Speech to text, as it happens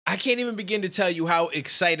I can't even begin to tell you how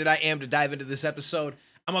excited I am to dive into this episode.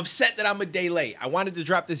 I'm upset that I'm a day late. I wanted to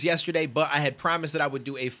drop this yesterday, but I had promised that I would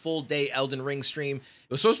do a full day Elden Ring stream.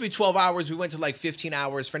 It was supposed to be 12 hours. We went to like 15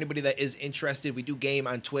 hours. For anybody that is interested, we do game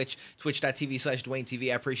on Twitch,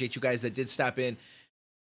 twitch.tv/DuaneTV. I appreciate you guys that did stop in.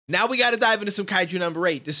 Now we got to dive into some Kaiju number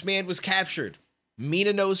 8. This man was captured.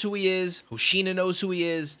 Mina knows who he is. Hoshina knows who he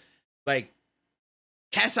is. Like,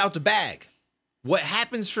 cat's out the bag. What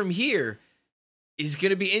happens from here is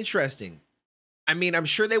going to be interesting. I mean, I'm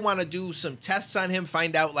sure they want to do some tests on him,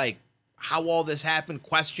 find out like how all this happened,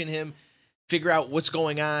 question him, figure out what's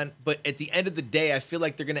going on. But at the end of the day, I feel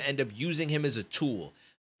like they're going to end up using him as a tool.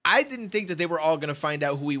 I didn't think that they were all going to find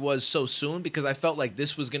out who he was so soon, because I felt like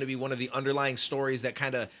this was going to be one of the underlying stories that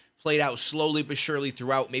kind of played out slowly but surely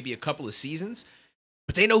throughout maybe a couple of seasons.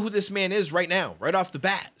 But they know who this man is right now, right off the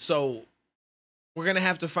bat. So we're going to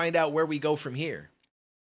have to find out where we go from here.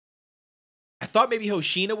 I thought maybe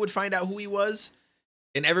Hoshina would find out who he was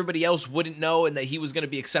and everybody else wouldn't know, and that he was going to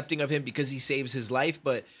be accepting of him because he saves his life.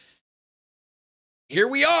 But here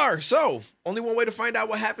we are. So only one way to find out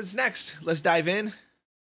what happens next. Let's dive in.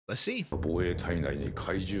 Let's see. 防衛隊内に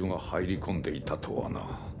怪獣が入り込んでいたとは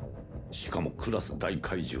な。しかもクラス大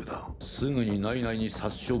怪獣だ。すぐに内々に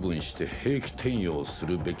殺処分して兵器転用す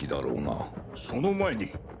るべきだろうな。その前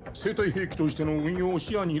に生体兵器としての運用を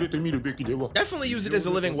視野に入れてみるべきでは。Definitely use it as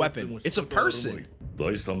a living weapon. It's a person.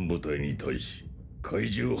 第三部隊に対し怪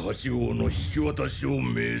獣8号の引き渡しを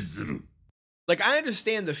命ずる。Like, I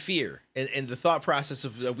understand the fear and the thought process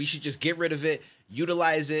of we should just get rid of it,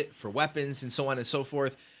 utilize it for weapons and so on and so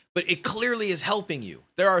forth. But it clearly is helping you.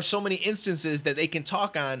 There are so many instances that they can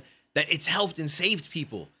talk on that it's helped and saved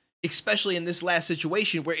people, especially in this last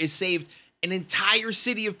situation where it saved an entire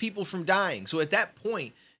city of people from dying. So at that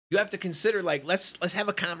point, you have to consider, like, let's have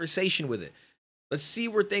a conversation with it. Let's see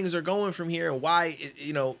where things are going from here and why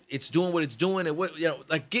it's doing what it's doing, and what,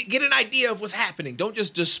 like, get an idea of what's happening. Don't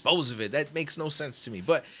just dispose of it. That makes no sense to me.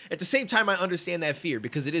 But at the same time, I understand that fear,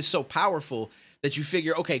 because it is so powerful that you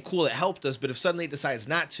figure, okay, cool, it helped us, but if suddenly it decides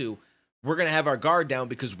not to, we're going to have our guard down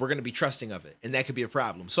because we're going to be trusting of it, and that could be a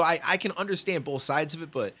problem. So I can understand both sides of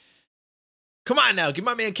it, but come on now, give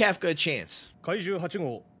my man Kafka a chance. Kaiju 8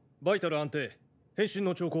号、バイタル安定、変身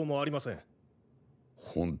の兆候もありません。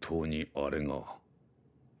本当にあれが。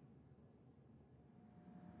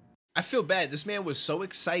I feel bad. This man was so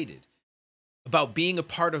excited about being a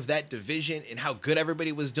part of that division and how good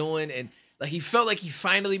everybody was doing, and like he felt like he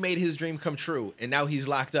finally made his dream come true, and now he's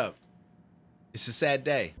locked up. It's a sad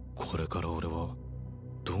day. これから俺は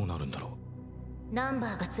どうなるんだろう。ナン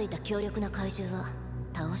バーがついた強力な怪獣は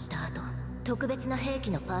倒した後、特別な兵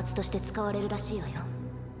器のパーツとして使われるらしいわよ。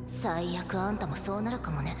最悪あんたもそうなる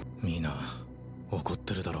かもね。みんな怒っ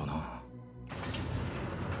てるだろうな。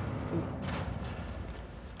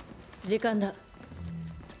時間だ。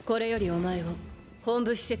これよりお前を本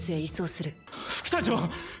部施設へ移送する。副隊長、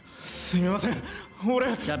すみません。俺。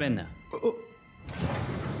喋んな。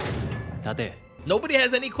立て。Nobody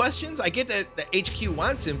has any questions? I get that the HQ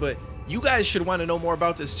wants him, but you guys should want to know more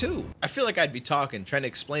about this too. I feel like I'd be talking, trying to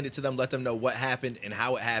explain it to them, let them know what happened and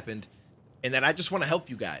how it happened, and that I just want to help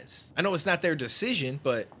you guys. I know it's not their decision,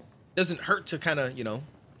 but it doesn't hurt to kind of,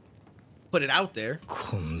 put it out there.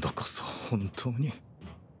 今度こそ本当に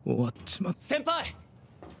終わっちまった。先輩、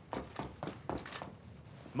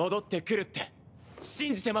戻ってくるって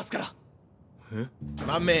信じてますから。え？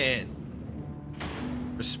 My man.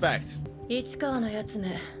 Respect. 市川のやつ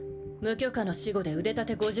め、無許可の死後で腕立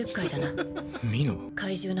て50回だな。ミノ。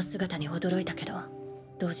怪獣の姿に驚いたけど、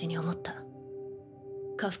同時に思った。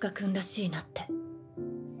カフカ君らしいなって。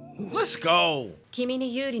Let's go. 君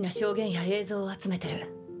に有利な証言や映像を集めて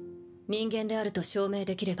る。人間であると証明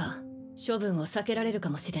できれば、処分を避けられるか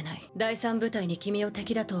もしれない。第三部隊に君を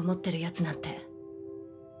敵だと思ってるやつなんて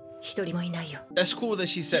一人もいないよ。That's cool that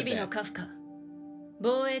she said that. 日々のカフカ、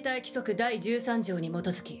防衛隊規則第13条に基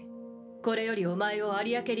づき、これよりお前を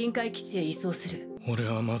有明臨海基地へ移送する。俺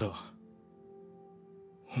はまだ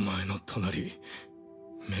お前の隣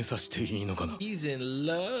目指していいのかな。 He's in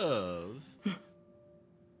love.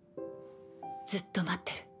 ずっと待っ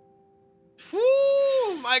てる。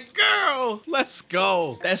Woo, my girl. Let's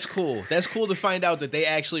go. That's cool. That's cool to find out that they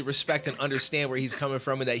actually respect and understand where he's coming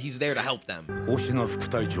from and that he's there to help them. 星名副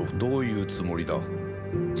隊長、どういうつもりだ。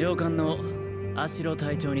上官の足代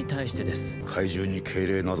隊長に対してです。怪獣に敬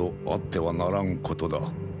礼などあってはならんことだ。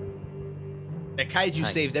That Kaiju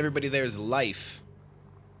saved everybody there's life,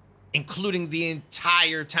 including the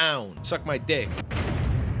entire town. Suck my dick.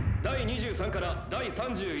 第23から第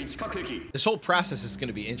31各駅。 This whole process is going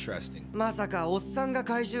to be interesting. まさかおっさんが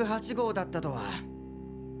怪獣8号だったとは。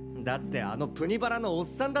だってあのプニバラのおっ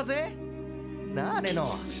さんだぜ。なあレノ。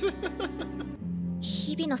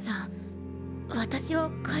日比野さん、私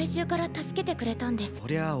を怪獣から助けてくれたんです。そ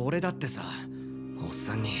りゃ俺だってさ、おっ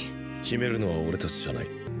さんに。決めるのは俺たちじゃない。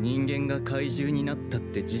人間が怪獣になったっ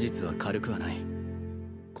て事実は軽くはない。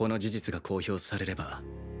この事実が公表されれば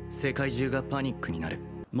世界中がパニックになる。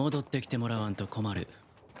戻ってきてもらわんと困る。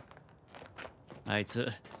あいつ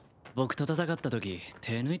僕と戦った時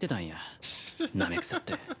手抜いてたんや。なめくさっ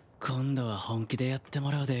て。今度は本気でやっても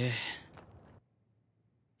らうで。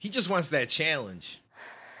He just wants that challenge.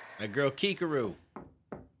 My girl Kikaru.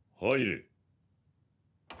 入れ。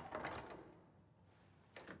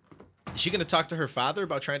Is she gonna talk to her father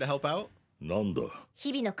about trying to help out? なんだ。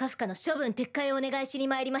日々のカフカの処分撤回をお願いしに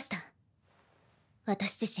参りました。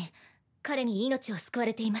私自身、彼に命を救わ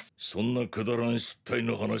れています。そんなくだらん失態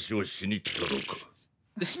の話をしに来たのか。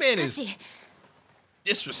This man is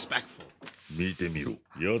disrespectful. 見てみろ。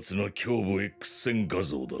奴の胸部 X 線画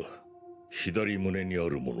像だ。左胸にあ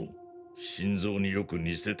るもの、心臓によく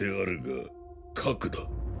似せてあるが、核だ。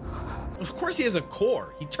Of course he has a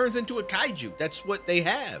core. He turns into a kaiju. That's what they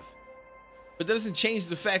have. But that doesn't change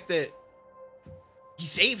the fact that he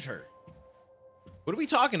saved her. What are we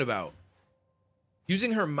talking about?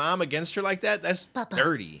 Using her mom against her like that? That's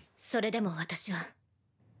dirty. それでも私は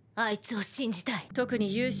あいつを信じたい。特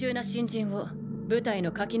に優秀な新人を部隊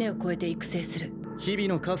の垣根を越えて育成する。日々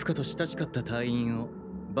のカフカと親しかった隊員を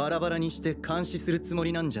バラバラにして監視するつも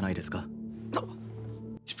りなんじゃないですか。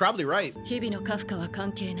He's probably right. 日々のカフカは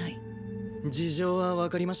関係ない。事情は分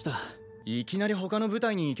かりました。いきなり他の部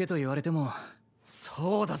隊に行けと言われても。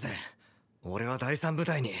そうだぜ。俺は第三部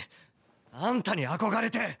隊にあんたに憧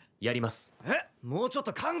れて。やります。もうちょっ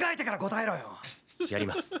と考えてから答えろよ。やり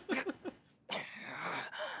ます。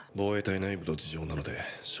防衛隊内部の事情なので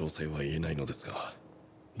詳細は言えないのですが、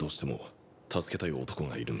どうしても助けたい男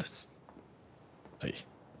がいるんです。はい、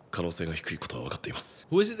可能性が低いことは分かっています。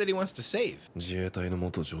 Who is it that he wants to save? 自衛隊の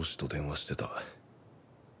元上司と電話してた。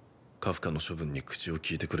カフカの処分に口を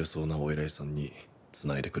聞いてくれそうなお偉いさんに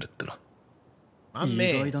繋いでくれってな。My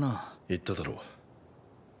man. 意外だな。言っただろう、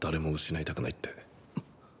誰も失いたくないって。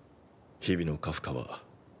日々のカフカは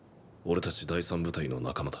俺たち第三部隊の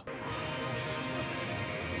仲間だ。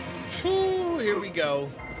Here we go.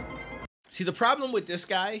 See, the problem with this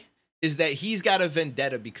guy is that he's got a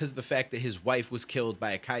vendetta because of the fact that his wife was killed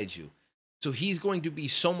by a kaiju. So he's going to be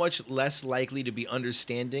so much less likely to be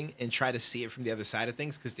understanding and try to see it from the other side of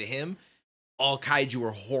things, because to him, all kaiju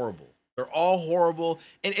are horrible. They're all horrible.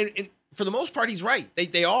 And for the most part, he's right.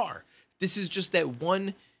 They are. This is just that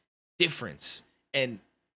one difference. And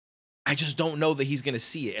I just don't know that he's going to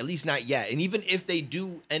see it, at least not yet. And even if they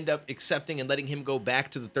do end up accepting and letting him go back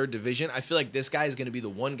to the 3rd Division, I feel like this guy is going to be the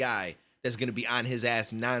one guy that's going to be on his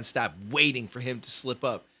ass nonstop, waiting for him to slip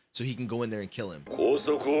up so he can go in there and kill him.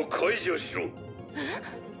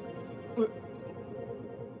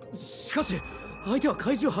 しかし相手は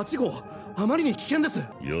怪獣8号。あまりに危険です。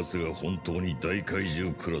奴が本当に大怪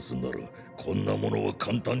獣クラスならこんなものは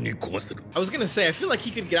簡単に壊せる。 I was going to say, I feel like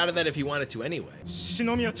he could get out of that if he wanted to anyway.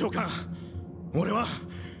 篠宮長官、俺は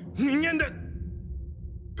人間で。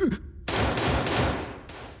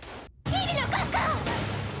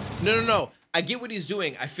No. I get what he's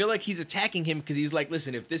doing. I feel like he's attacking him because he's like,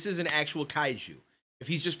 listen, if this is an actual kaiju, if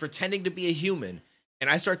he's just pretending to be a human, and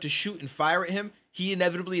I start to shoot and fire at him, he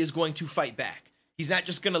inevitably is going to fight back. He's not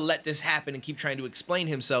just going to let this happen and keep trying to explain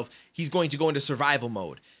himself. He's going to go into survival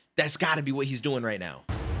mode. That's got to be what he's doing right now.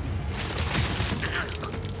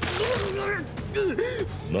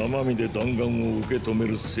 生身で弾丸を受け止め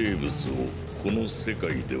る生物をこの世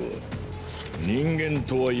界では人間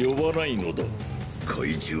とは呼ばないのだ。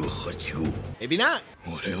怪獣8号。Maybe not.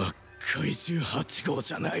 俺は怪獣8号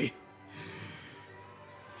じゃない。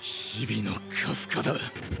日々のカフカだ。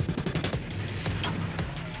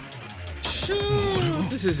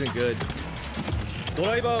This isn't good. ド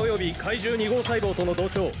ライバーおよび怪獣2号細胞との同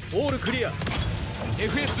調オールクリア。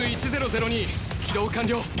 FS1002 起動完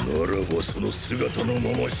了。ならばその姿の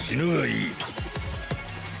まま死ぬがいい。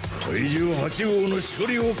怪獣8号の処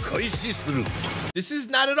理を開始する。 This is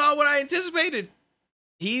not at all what I anticipated.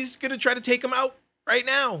 He's going to try to take him out right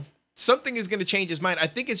now. Something is going to change his mind. I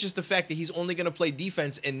think it's just the fact that he's only going to play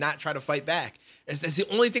defense and not try to fight back. That's the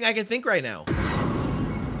only thing I can think right now.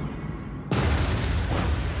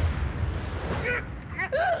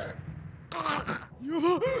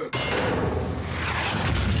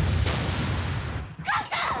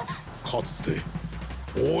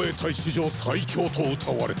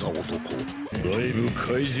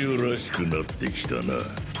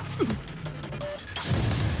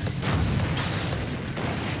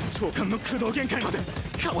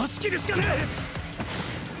 かわす気ですかね。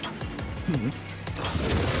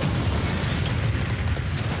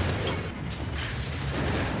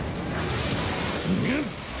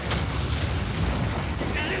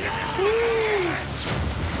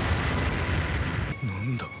な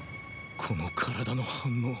んだこの体の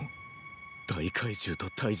反応。大怪獣と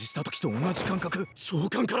対峙した時と同じ感覚。長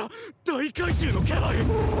官から大怪獣の気配。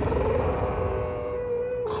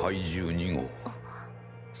怪獣2号、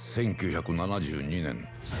1972年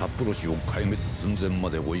札幌市を壊滅寸前ま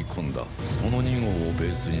で追い込んだその2号をベ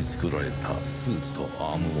ースに作られたスーツと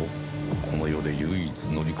アームをこの世で唯一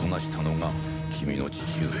乗りこなしたのが君の父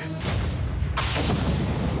上。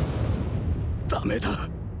ダメだ、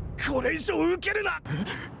これ以上受けるな。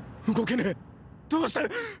動けねえ。どうして。い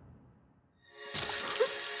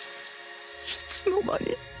つの間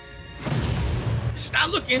に。 It's not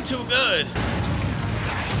looking too good.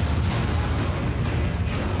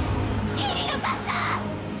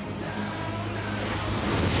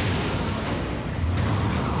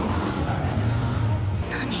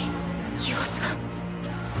 様子が。や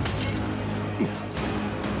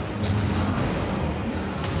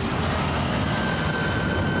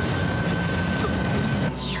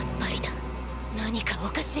っぱりだ。何かお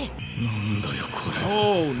かしい。なんだよこれ。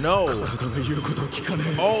 Oh no. 体が言うことを聞かね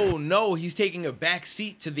え。 Oh no, he's taking a back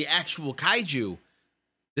seat to the actual kaiju.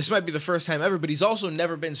 This might be the first time ever, but he's also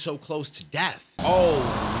never been so close to death. Oh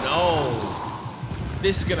no.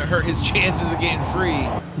 This is gonna hurt his chances of getting free.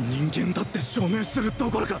 人間だって証明するど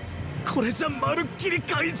ころか、これじゃまるっきり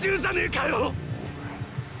怪獣じゃねえかよ。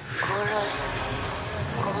殺す。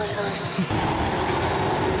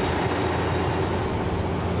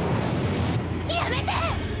やめて。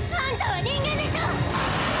あんたは人間でしょ。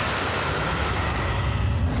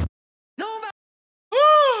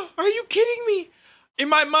Are you kidding me? In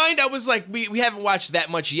my mind, I was like, we haven't watched that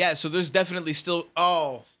much yet, so there's definitely still.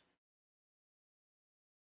 Oh.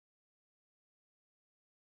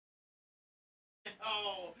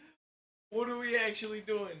 Oh. What are we actually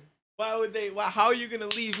doing? Why would they? Why? How are you gonna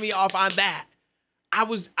leave me off on that? I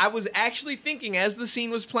was actually thinking as the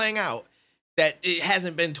scene was playing out that it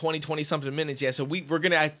hasn't been 20 something minutes yet, so we're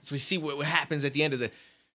gonna actually see what happens at the end of the.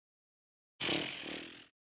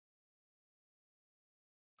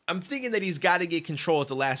 I'm thinking that he's got to get control at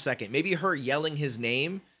the last second. Maybe her yelling his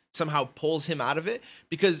name somehow pulls him out of it,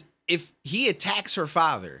 because if he attacks her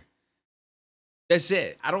father, that's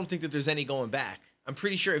it. I don't think that there's any going back. I'm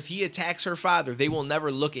pretty sure if he attacks her father, they will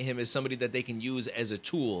never look at him as somebody that they can use as a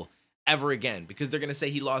tool ever again, because they're going to say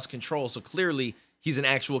he lost control. So clearly he's an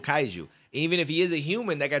actual kaiju. And even if he is a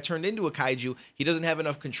human that got turned into a kaiju, he doesn't have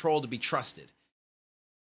enough control to be trusted.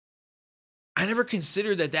 I never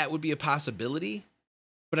considered that that would be a possibility,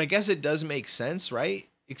 but I guess it does make sense, right?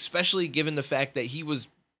 Especially given the fact that he was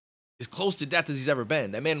as close to death as he's ever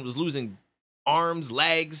been. That man was losing arms,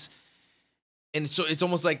 legs. And so it's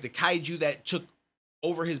almost like the kaiju that took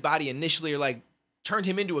over his body initially, or like turned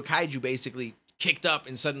him into a kaiju, basically kicked up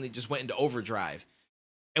and suddenly just went into overdrive.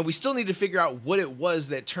 And we still need to figure out what it was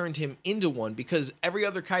that turned him into one, because every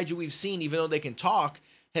other kaiju we've seen, even though they can talk,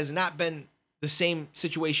 has not been the same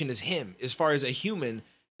situation as him, as far as a human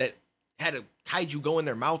that had a kaiju go in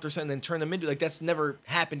their mouth or something and then turn them into, like, that's never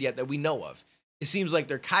happened yet that we know of. It seems like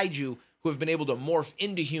they're kaiju who have been able to morph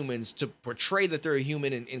into humans to portray that they're a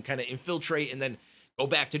human and kind of infiltrate and then go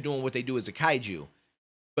back to doing what they do as a kaiju.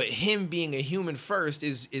 But him being a human first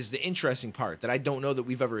is the interesting part that I don't know that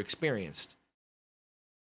we've ever experienced.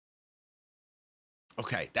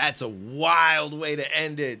 Okay, that's a wild way to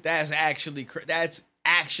end it. That's actually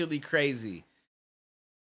crazy.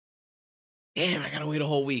 Damn, I gotta wait a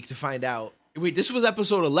whole week to find out. Wait, this was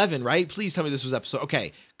episode 11, right? Please tell me this was episode.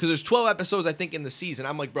 Okay, because there's 12 episodes, I think, in the season.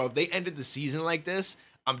 I'm like, bro, if they ended the season like this,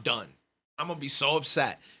 I'm done. I'm gonna be so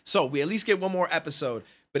upset. So we at least get one more episode,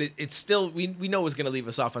 but it's still, we know it's gonna leave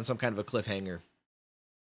us off on some kind of a cliffhanger.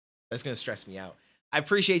 That's gonna stress me out. I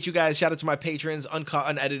appreciate you guys. Shout out to my patrons. Uncut,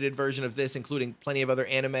 unedited version of this, including plenty of other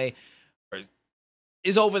anime,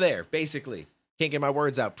 is over there, basically. Can't get my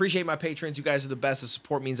words out. Appreciate my patrons. You guys are the best. The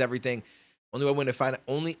support means everything. Only one way to find out.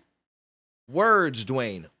 Only words,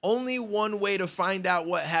 Dwayne. Only one way to find out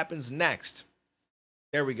what happens next.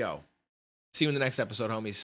 There we go. See you in the next episode, homies.